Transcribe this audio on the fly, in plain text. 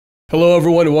Hello,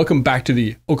 everyone, and welcome back to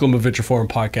the Oklahoma Venture Forum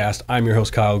podcast. I'm your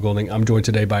host, Kyle Golding. I'm joined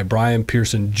today by Bryon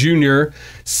Pierson, Jr.,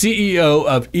 CEO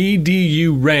of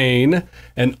EDUrain,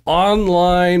 an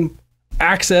online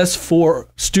access for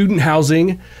student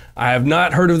housing. I have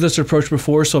not heard of this approach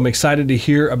before, so I'm excited to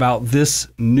hear about this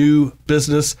new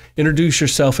business. Introduce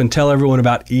yourself and tell everyone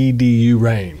about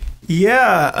EDUrain.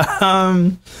 Yeah.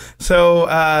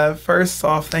 First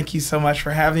off, thank you so much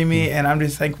for having me, and I'm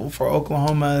just thankful for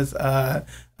Oklahoma's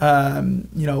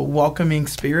welcoming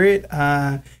spirit.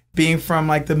 Being from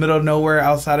like the middle of nowhere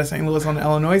outside of St. Louis on the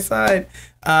Illinois side,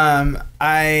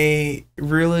 I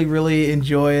really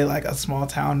enjoy like a small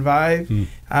town vibe.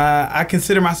 I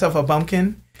consider myself a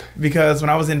bumpkin because when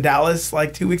I was in Dallas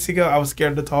like 2 weeks ago, I was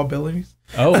scared of the tall buildings.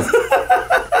 Oh.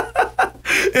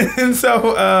 And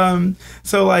so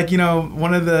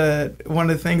one of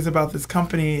the things about this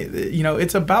company,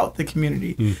 it's about the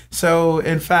community. So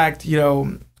in fact,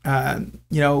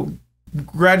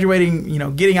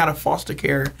 graduating, getting out of foster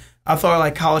care, I thought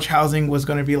like college housing was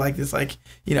going to be like this,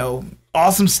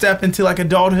 awesome step into like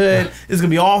adulthood. It's going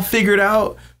to be all figured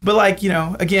out. But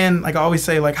again, like I always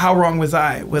say, like how wrong was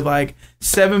I with like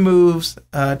 7 moves,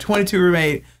 22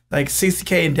 roommate, like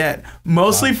 $60K in debt,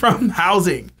 mostly from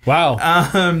housing. Wow.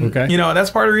 Okay. That's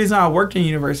part of the reason I worked in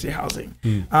university housing.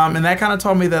 And that kind of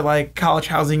taught me that like college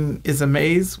housing is a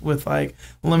maze with like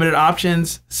limited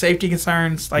options, safety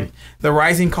concerns, like the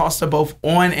rising cost of both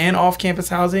on and off campus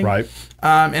housing. Right.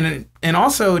 And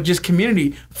also just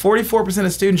community. 44%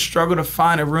 of students struggle to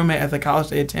find a roommate at the college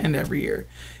they attend every year.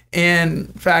 And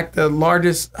in fact, the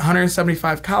largest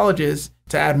 175 colleges,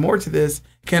 to add more to this,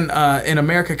 in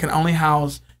America can only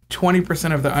house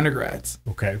 20% of the undergrads.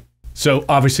 Okay. So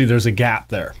obviously there's a gap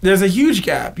there. There's a huge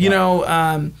gap.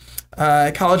 College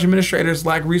administrators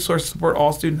lack resources to support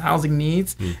all student housing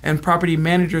needs, and property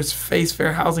managers face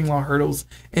fair housing law hurdles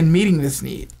in meeting this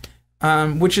need,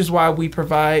 which is why we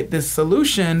provide this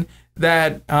solution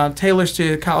that tailors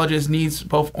to colleges' needs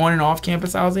both on and off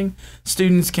campus housing.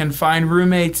 Students can find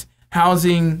roommates,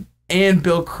 housing, and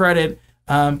build credit.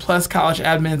 Plus, college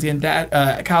admins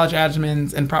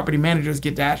and property managers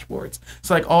get dashboards.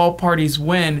 So, like all parties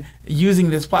win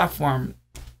using this platform.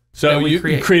 So you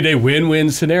create a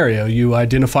win-win scenario. You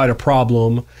identified a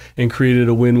problem and created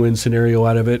a win-win scenario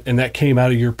out of it, and that came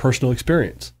out of your personal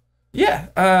experience. Yeah,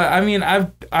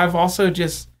 I've also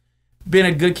just been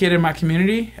a good kid in my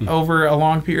community over a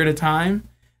long period of time.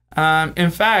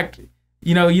 In fact,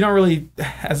 you don't really,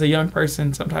 as a young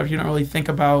person, sometimes you don't really think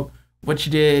about what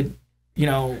you did.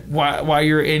 While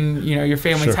you're in, your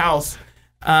family's house.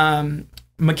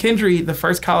 McKendree, the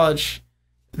first college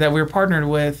that we were partnered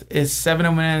with, is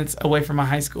 7 minutes away from my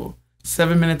high school.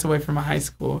 7 minutes away from my high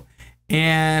school.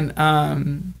 And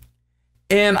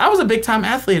I was a big time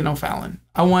athlete in O'Fallon.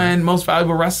 I won most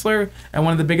valuable wrestler at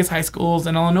one of the biggest high schools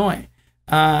in Illinois.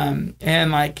 And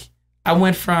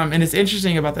it's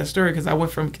interesting about that story because I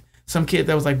went from some kid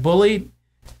that was like bullied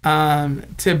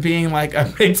to being like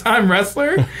a big time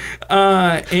wrestler,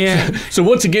 and so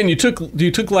once again, you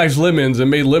took life's lemons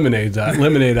and made lemonade out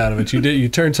of it. You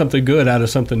turned something good out of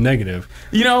something negative.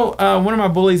 One of my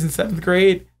bullies in 7th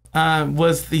grade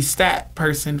was the stat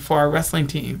person for our wrestling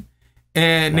team,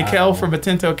 and Nikel from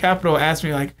Atento Capital asked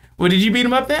me like, "Well, did you beat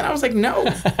him up then?" I was like, "No,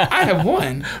 I have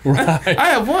won. Right. I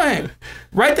have won.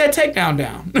 Write that takedown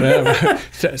down." Yeah,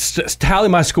 right. Tally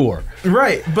my score.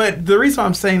 Right. But the reason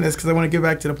I'm saying this, because I want to get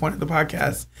back to the point of the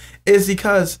podcast, is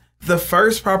because the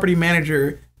first property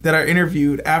manager that I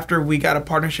interviewed after we got a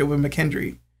partnership with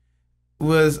McKendree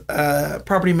was a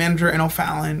property manager in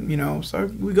O'Fallon, so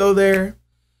we go there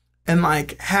and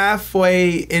like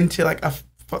halfway into like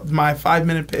my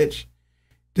 5-minute pitch,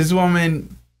 this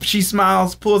woman, she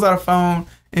smiles, pulls out a phone,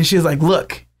 and she's like,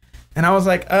 "Look." And I was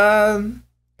like,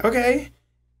 okay.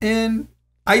 And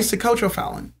I used to coach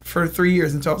O'Fallon for 3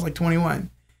 years until I was like 21.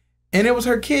 And it was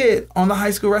her kid on the high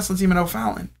school wrestling team at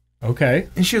O'Fallon. Okay.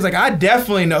 And she was like, "I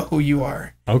definitely know who you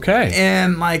are." Okay.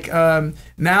 And like now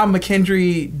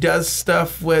McKendree does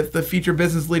stuff with the Future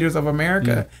Business Leaders of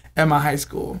America at my high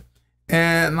school.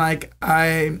 And like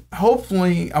I'm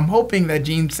hoping that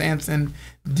Gene Sampson,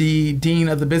 the dean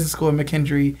of the business school at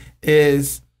McKendree,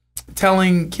 is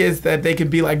telling kids that they can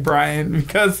be like Bryon,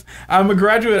 because I'm a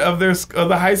graduate of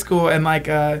the high school, and like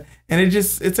and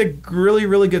it's a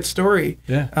really good story.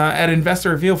 Yeah. At Investor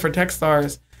Reveal for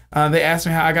Techstars, they asked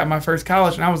me how I got my first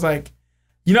college, and I was like,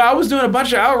 I was doing a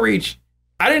bunch of outreach.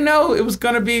 I didn't know it was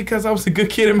gonna be because I was a good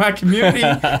kid in my community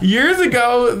years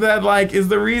ago. That like is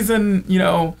the reason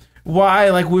why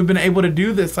like we've been able to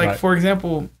do this. Like, right. For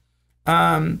example,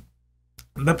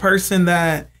 the person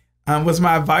that was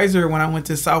my advisor when I went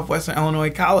to Southwestern Illinois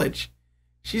College,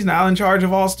 she's now in charge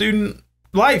of all student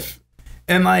life.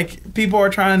 And like people are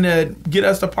trying to get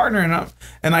us to partner enough.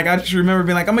 And like I just remember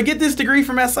being like, I'm gonna get this degree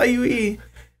from SIUE.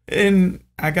 And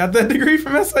I got that degree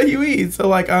from SIUE. So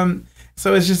like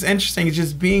so it's just interesting. It's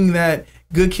just being that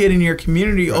good kid in your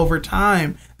community over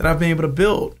time that I've been able to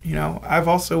build. You know, I've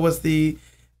also was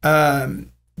I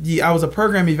was a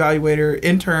program evaluator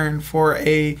intern for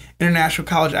a international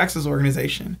college access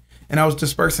organization. And I was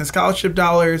dispersing scholarship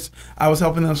dollars. I was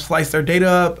helping them slice their data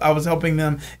up. I was helping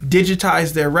them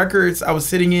digitize their records. I was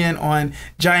sitting in on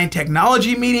giant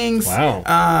technology meetings.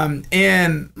 Wow.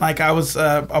 And like I was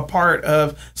a part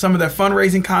of some of their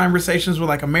fundraising conversations with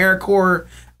like AmeriCorps.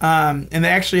 And they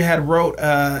actually had wrote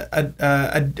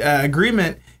a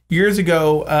agreement years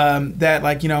ago that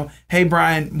like, you know, hey,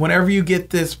 Bryon, whenever you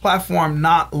get this platform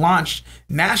not launched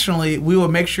nationally, we will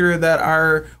make sure that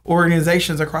our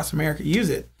organizations across America use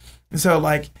it. And so,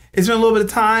 like, it's been a little bit of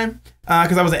time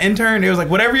because I was an intern. It was like,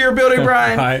 whatever you're building,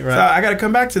 Bryon. Right. So I got to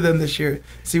come back to them this year,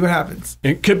 see what happens.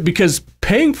 Because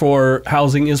paying for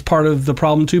housing is part of the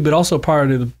problem too, but also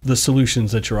part of the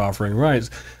solutions that you're offering, right?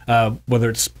 Whether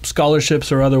it's scholarships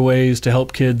or other ways to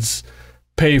help kids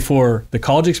pay for the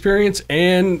college experience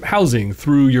and housing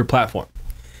through your platform.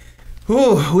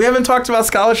 Ooh, we haven't talked about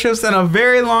scholarships in a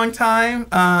very long time.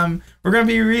 We're going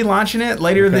to be relaunching it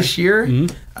later this year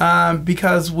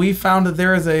because we found that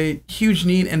there is a huge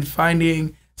need in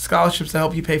finding scholarships to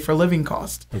help you pay for living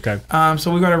costs. Okay.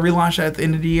 So we're going to relaunch that at the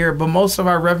end of the year. But most of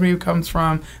our revenue comes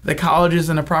from the colleges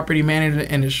and the property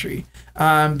management industry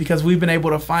because we've been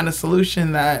able to find a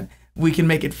solution that we can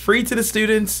make it free to the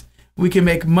students. We can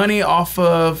make money off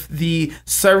of the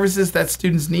services that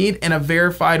students need in a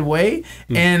verified way.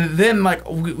 And then like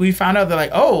we found out that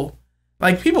like, oh,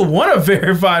 like people want a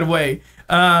verified way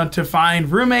to find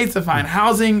roommates, to find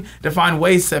housing, to find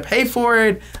ways to pay for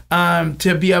it,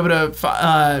 to be able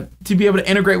to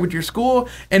integrate with your school.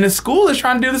 And the school is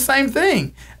trying to do the same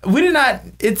thing.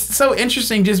 It's so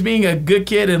interesting just being a good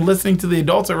kid and listening to the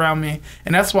adults around me.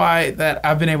 And that's why that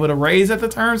I've been able to raise at the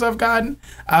terms I've gotten.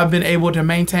 I've been able to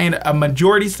maintain a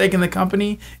majority stake in the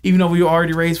company, even though we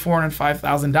already raised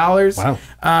 $405,000.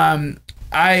 Wow.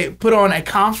 I put on a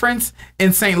conference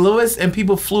in St. Louis and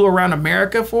people flew around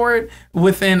America for it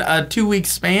within a 2-week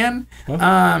span.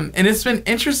 And it's been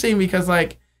interesting because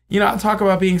like, you know, I talk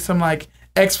about being some like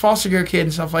ex-foster care kid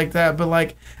and stuff like that, but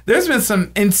like there's been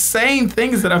some insane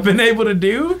things that I've been able to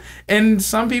do. And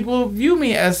some people view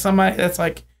me as somebody that's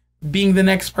like being the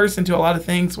next person to a lot of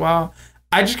things, while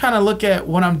I just kind of look at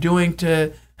what I'm doing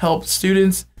to help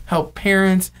students, help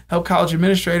parents, help college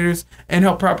administrators, and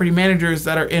help property managers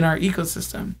that are in our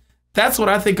ecosystem. That's what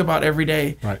I think about every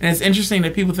day. Right. And it's interesting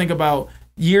that people think about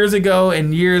years ago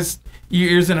and years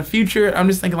in the future. I'm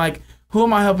just thinking like, who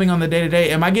am I helping on the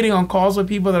day-to-day? Am I getting on calls with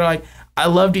people that are like, I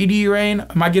loved EDUrain?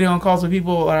 Am I getting on calls with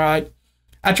people that are like,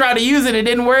 I tried to use it, it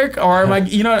didn't work? Or am I,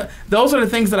 you know, those are the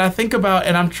things that I think about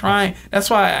and I'm trying. That's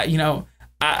why, you know,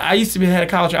 I used to be the head of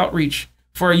college outreach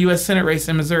for a U.S. Senate race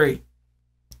in Missouri.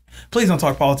 Please don't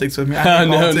talk politics with me.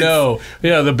 No.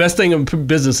 Yeah, the best thing in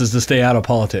business is to stay out of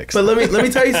politics. But let me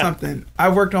tell you something.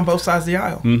 I've worked on both sides of the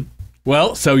aisle.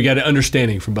 Well, so you got an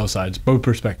understanding from both sides, both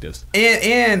perspectives.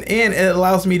 And it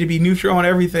allows me to be neutral on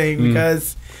everything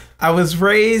because I was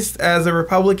raised as a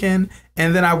Republican,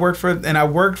 and then I worked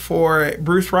for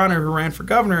Bruce Rauner, who ran for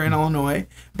governor in Illinois.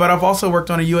 But I've also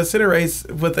worked on a U.S. Senate race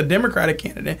with a Democratic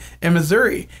candidate in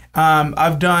Missouri. I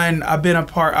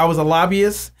was a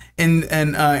lobbyist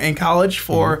in college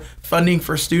for funding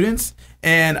for students,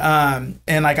 and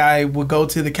like I would go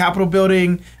to the Capitol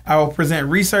building. I will present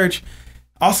research.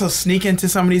 Also sneak into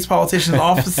some of these politicians'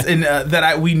 office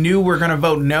and we knew were going to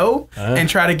vote no, and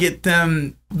try to get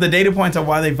them the data points of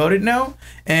why they voted no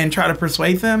and try to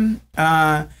persuade them.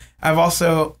 I've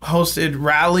also hosted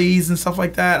rallies and stuff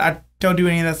like that. I don't do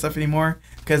any of that stuff anymore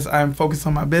because I'm focused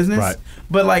on my business. Right.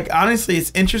 But like honestly,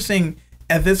 it's interesting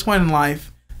at this point in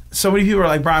life. So many people are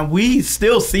like, Bryon, we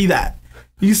still see that.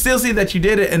 You still see that you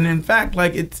did it, and in fact,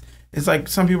 like it's like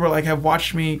some people are like have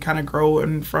watched me kind of grow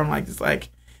and from like this like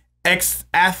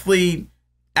ex-athlete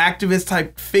activist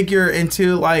type figure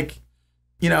into like,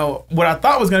 you know, what I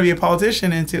thought was going to be a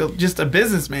politician into just a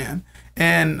businessman.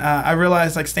 And I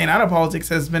realized like staying out of politics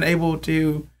has been able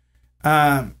to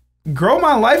grow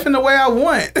my life in the way I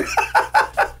want.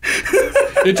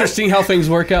 Interesting how things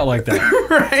work out like that.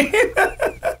 Right.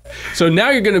 So now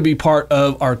you're going to be part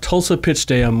of our Tulsa Pitch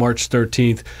Day on March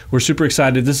 13th. We're super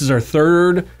excited. This is our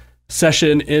third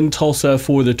session in Tulsa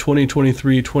for the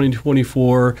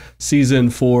 2023-2024 season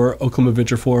for Oklahoma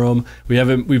Venture Forum.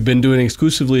 We've been doing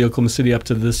exclusively Oklahoma City up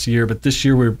to this year, but this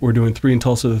year we're doing 3 in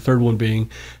Tulsa, the third one being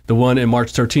the one in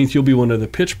March 13th. You'll be one of the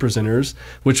pitch presenters,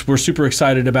 which we're super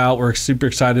excited about. We're super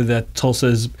excited that Tulsa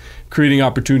is creating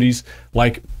opportunities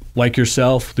like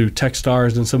yourself through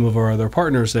Techstars and some of our other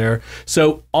partners there.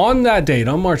 So on that date,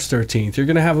 on March 13th, you're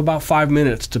going to have about 5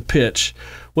 minutes to pitch.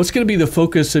 What's going to be the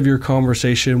focus of your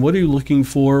conversation? What are you looking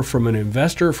for from an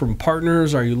investor, from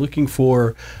partners? Are you looking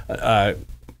for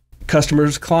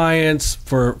customers, clients,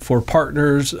 for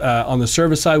partners on the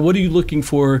service side? What are you looking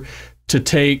for to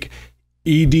take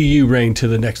EDUrain to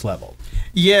the next level?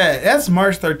 Yeah, that's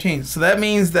March 13th. So that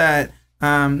means that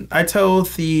I told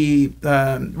we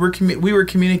were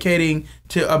communicating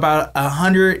to about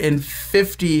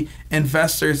 150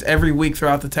 investors every week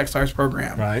throughout the Techstars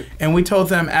program. Right. And we told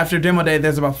them after demo day,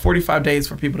 there's about 45 days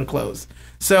for people to close.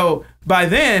 So by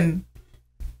then,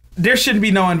 there shouldn't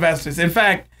be no investors. In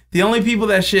fact, the only people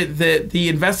the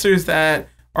investors that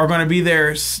are going to be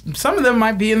there, some of them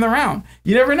might be in the round.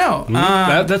 You never know.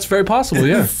 That's very possible,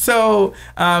 yeah. So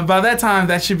by that time,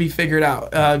 that should be figured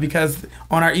out because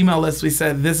on our email list, we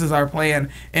said this is our plan.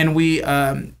 And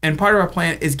and part of our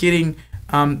plan is getting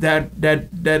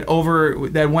that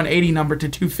 180 number to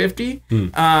 250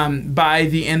 by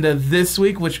the end of this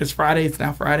week, which is Friday. It's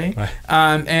now Friday. Right.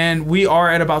 And we are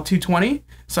at about 220.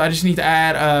 So I just need to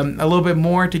add a little bit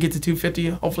more to get to 250,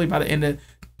 hopefully by the end of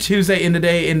Tuesday end of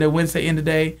day into Wednesday end of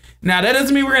day. Now that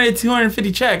doesn't mean we're gonna get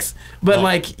 250 checks, but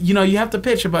you have to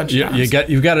pitch a bunch of times.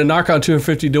 You've got to knock on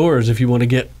 250 doors if you want to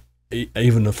get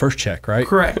even the first check, right?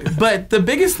 Correct. But the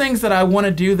biggest things that I want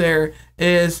to do there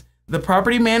is the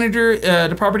property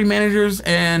managers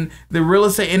and the real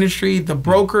estate industry, the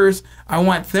brokers. I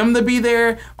want them to be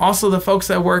there. Also the folks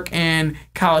that work in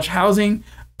college housing.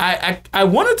 I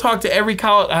want to talk to every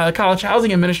college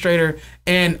housing administrator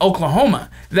in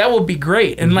Oklahoma. That would be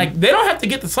great. And they don't have to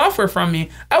get the software from me.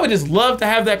 I would just love to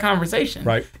have that conversation.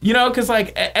 Right. Because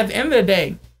at the end of the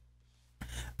day,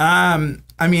 I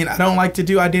don't like to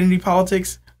do identity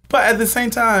politics, but at the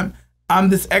same time, I'm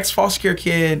this ex-foster care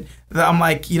kid that I'm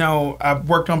I've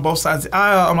worked on both sides of the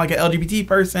aisle. I'm an LGBT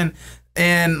person,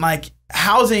 and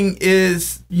housing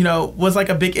was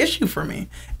a big issue for me.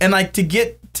 And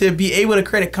to be able to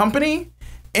create a company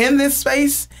in this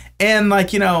space and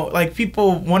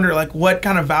people wonder what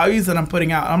kind of values that I'm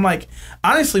putting out. I'm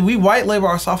honestly, we white label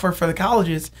our software for the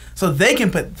colleges so they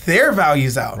can put their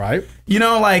values out. Right.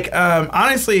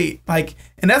 Honestly,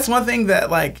 and that's one thing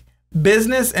that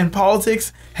business and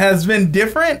politics has been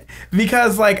different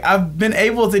because I've been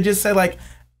able to just say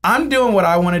I'm doing what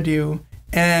I want to do.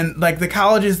 And the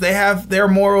colleges, they have their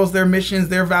morals, their missions,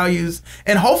 their values,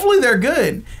 and hopefully they're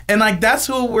good. And that's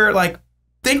who we're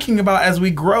thinking about as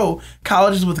we grow.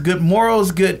 Colleges with good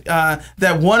morals, good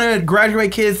that want to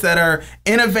graduate kids that are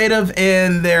innovative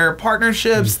in their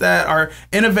partnerships, that are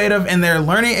innovative in their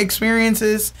learning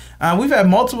experiences. We've had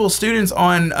multiple students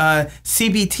on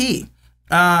CBT.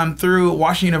 Through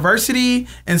Washington University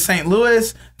in St.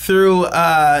 Louis, through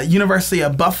University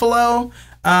of Buffalo,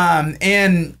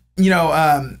 and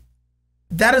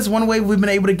that is one way we've been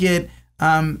able to get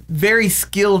very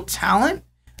skilled talent.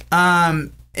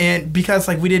 And because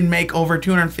we didn't make over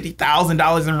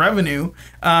 $250,000 in revenue,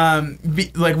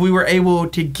 we were able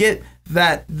to get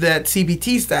that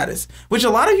CBT status, which a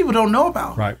lot of people don't know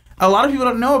about. Right. A lot of people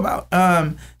don't know about.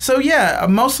 So yeah,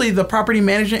 mostly the property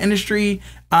management industry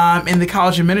and the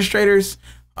college administrators.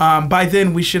 By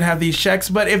then we should have these checks.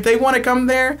 But if they want to come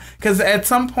there, because at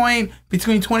some point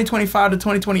between 2025 to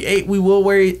 2028, we will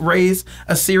raise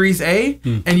a Series A,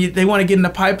 and they want to get in the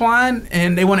pipeline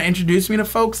and they want to introduce me to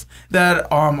folks that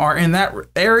are in that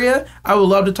area, I would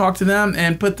love to talk to them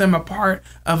and put them a part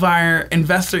of our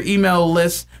investor email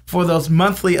list for those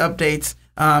monthly updates,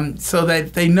 so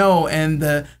that they know in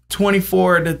the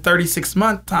 24 to 36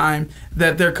 month time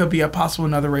that there could be a possible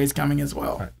another raise coming as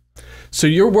well. Right. So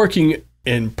you're working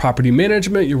in property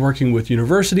management, you're working with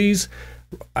universities.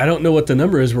 I don't know what the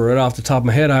number is, but right off the top of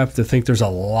my head, I have to think there's a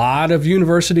lot of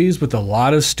universities with a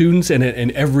lot of students, and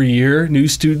every year new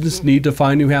students need to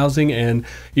find new housing, and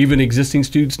even existing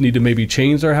students need to maybe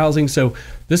change their housing. So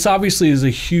this obviously is a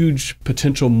huge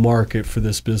potential market for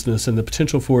this business, and the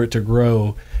potential for it to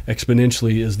grow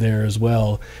exponentially is there as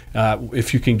well,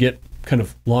 if you can get kind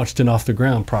of launched and off the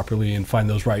ground properly and find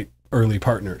those right early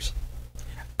partners.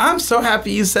 I'm so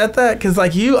happy you said that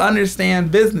because you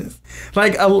understand business.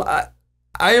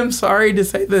 I am sorry to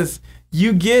say this.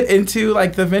 You get into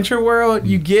the venture world,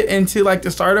 you get into the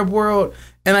startup world,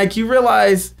 and you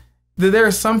realize that there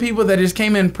are some people that just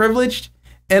came in privileged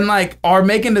and are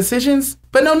making decisions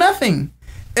but know nothing,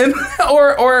 and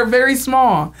or very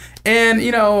small. And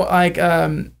my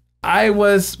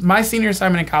senior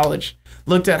assignment in college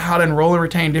looked at how to enroll and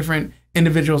retain different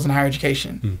individuals in higher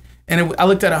education. And I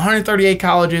looked at 138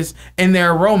 colleges and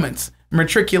their enrollments,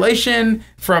 matriculation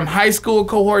from high school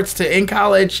cohorts to in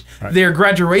college, their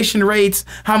graduation rates,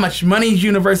 how much money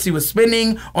university was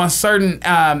spending on certain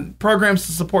programs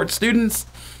to support students.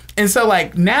 And so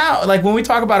now, when we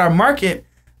talk about our market,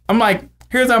 I'm like,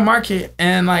 here's our market.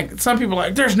 And some people are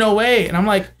like, there's no way. And I'm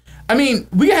like,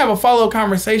 we can have a follow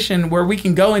conversation where we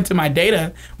can go into my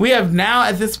data. We have now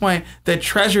at this point the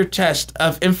treasure chest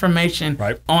of information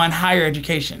on higher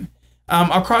education.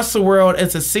 Across the world,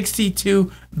 it's a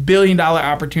 $62 billion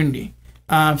opportunity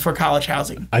for college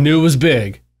housing. I knew it was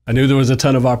big. I knew there was a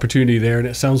ton of opportunity there, and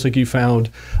it sounds like you found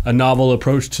a novel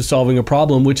approach to solving a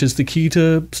problem, which is the key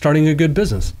to starting a good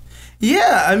business.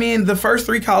 Yeah, the first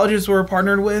 3 colleges we're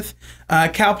partnered with,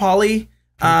 Cal Poly,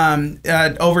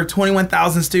 over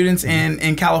 21,000 students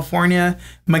in California,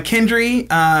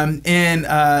 McKendree in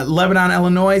Lebanon,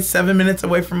 Illinois, 7 minutes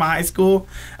away from my high school,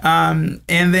 and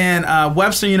then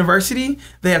Webster University.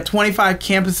 They have 25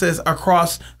 campuses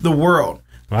across the world.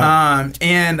 Wow.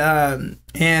 And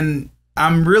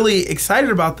I'm really excited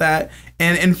about that.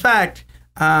 And in fact,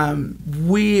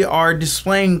 we are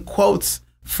displaying quotes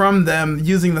from them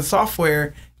using the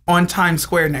software on Times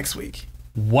Square next week.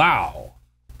 Wow.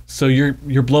 So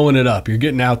you're blowing it up. You're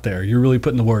getting out there. You're really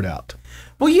putting the word out.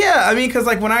 Well, yeah. Because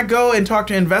when I go and talk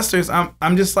to investors,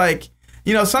 I'm just like,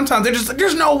 sometimes they're just like,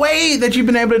 there's no way that you've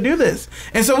been able to do this.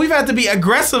 And so we've had to be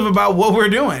aggressive about what we're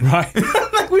doing. Right.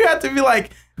 We have to be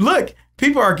like, look,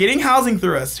 people are getting housing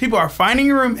through us. People are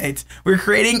finding roommates. We're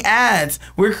creating ads.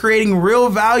 We're creating real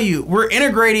value. We're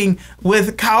integrating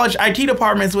with college IT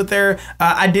departments with their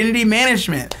identity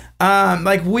management.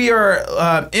 We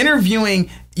are interviewing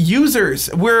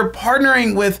users. We're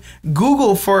partnering with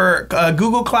Google for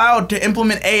Google Cloud to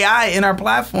implement AI in our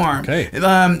platform. Okay.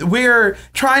 We're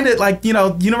trying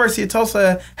to, University of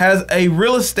Tulsa has a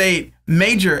real estate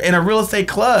major in a real estate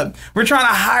club. We're trying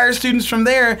to hire students from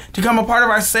there to become a part of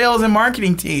our sales and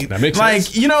marketing team. That makes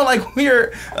sense.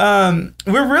 We're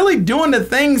really doing the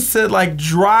things to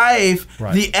drive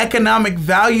the economic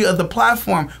value of the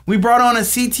platform. We brought on a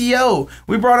CTO.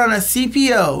 We brought on a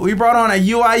CPO. We brought on a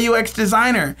UI UX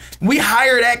designer. We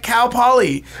hired at Cal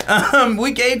Poly.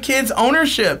 We gave kids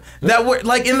ownership that were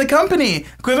in the company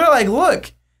because they're like,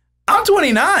 look, I'm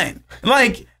 29.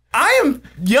 I am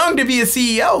young to be a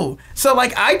CEO. So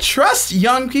I trust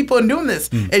young people in doing this.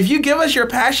 If you give us your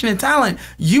passion and talent,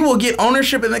 you will get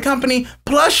ownership in the company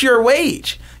plus your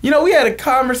wage. We had a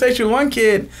conversation with one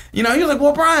kid, he was like,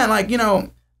 well, Bryon, I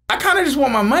kind of just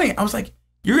want my money. I was like,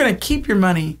 you're going to keep your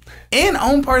money and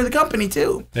own part of the company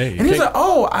too. Hey, and he was like,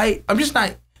 oh, I'm just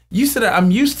not used to that.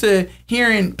 I'm used to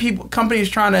hearing companies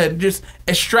trying to just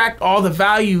extract all the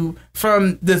value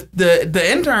from the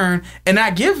intern and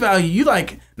not give value. You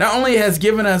not only has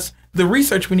given us the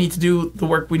research we need to do, the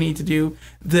work we need to do,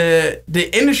 the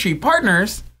industry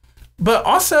partners, but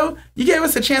also you gave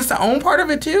us a chance to own part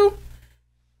of it too.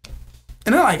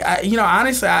 And they're like,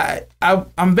 honestly,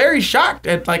 I'm very shocked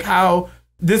at how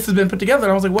this has been put together.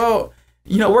 And I was like, well,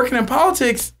 working in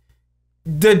politics,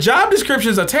 the job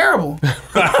descriptions are terrible.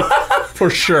 For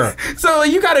sure. So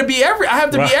you got to be I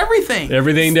have to be everything.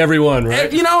 Everything to everyone,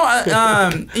 right?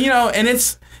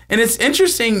 And it's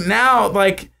interesting now,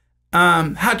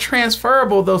 how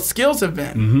transferable those skills have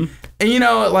been. Mm-hmm.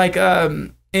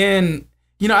 And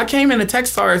I came into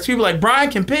Techstars. People like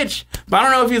Bryon can pitch, but I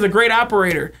don't know if he's a great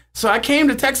operator. So I came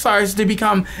to Techstars to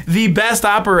become the best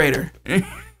operator.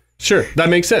 Sure, that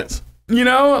makes sense.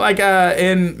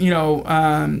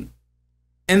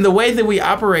 And the way that we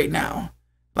operate now,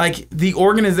 the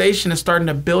organization is starting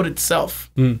to build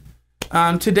itself.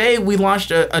 Today, we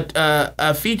launched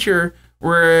a feature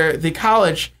where the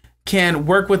college can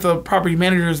work with the property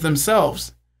managers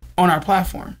themselves on our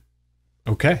platform.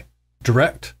 Okay.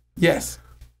 Direct. Yes.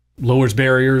 Lowers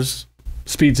barriers,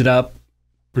 speeds it up,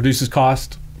 reduces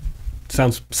cost.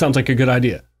 Sounds like a good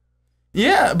idea.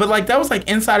 Yeah, but that was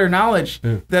insider knowledge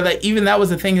that even that was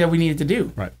the thing that we needed to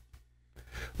do. Right.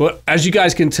 Well, as you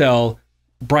guys can tell,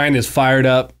 Bryon is fired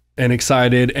up and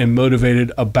excited and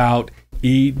motivated about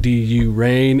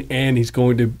EDUrain, and he's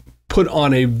going to put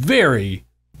on a very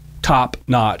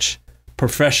top-notch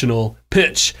professional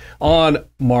pitch on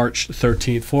March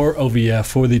 13th for OVF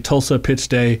for the Tulsa Pitch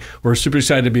Day. We're super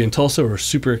excited to be in Tulsa. We're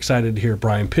super excited to hear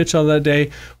Bryon pitch on that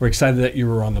day. We're excited that you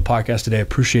were on the podcast today. I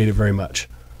appreciate it very much.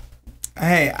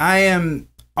 Hey, I am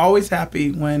always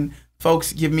happy when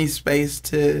folks give me space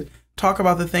to talk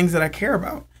about the things that I care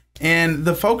about and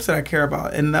the folks that I care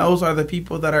about. And those are the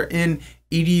people that are in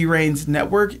EDUrain's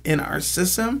network in our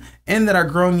system and that are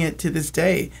growing it to this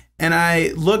day. And I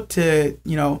look to,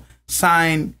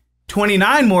 sign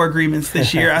 29 more agreements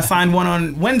this year. I signed one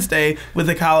on Wednesday with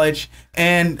the college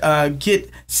and get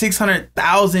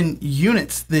 600,000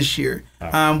 units this year.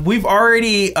 We've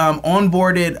already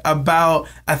onboarded about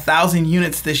 1,000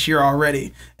 units this year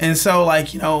already. And so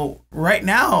right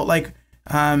now,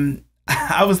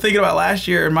 I was thinking about last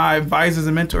year, and my advisors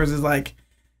and mentors is like,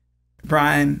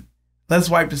 Bryon, let's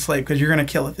wipe the slate because you're going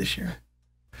to kill it this year.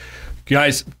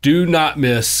 Guys, do not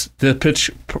miss the pitch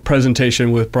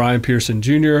presentation with Bryon Pierson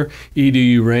Jr.,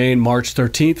 EDUrain, March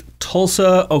 13th,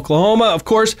 Tulsa, Oklahoma. Of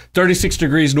course, 36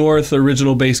 degrees north, the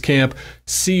original base camp.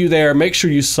 See you there. Make sure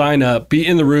you sign up. Be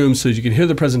in the room so you can hear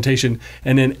the presentation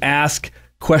and then ask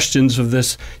questions of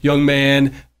this young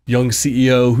man, young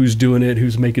CEO who's doing it,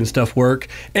 who's making stuff work,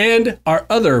 and our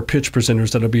other pitch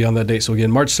presenters that'll be on that date. So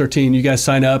again, March 13, you guys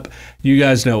sign up. You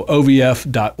guys know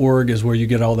ovf.org is where you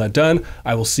get all that done.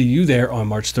 I will see you there on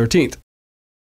March 13th.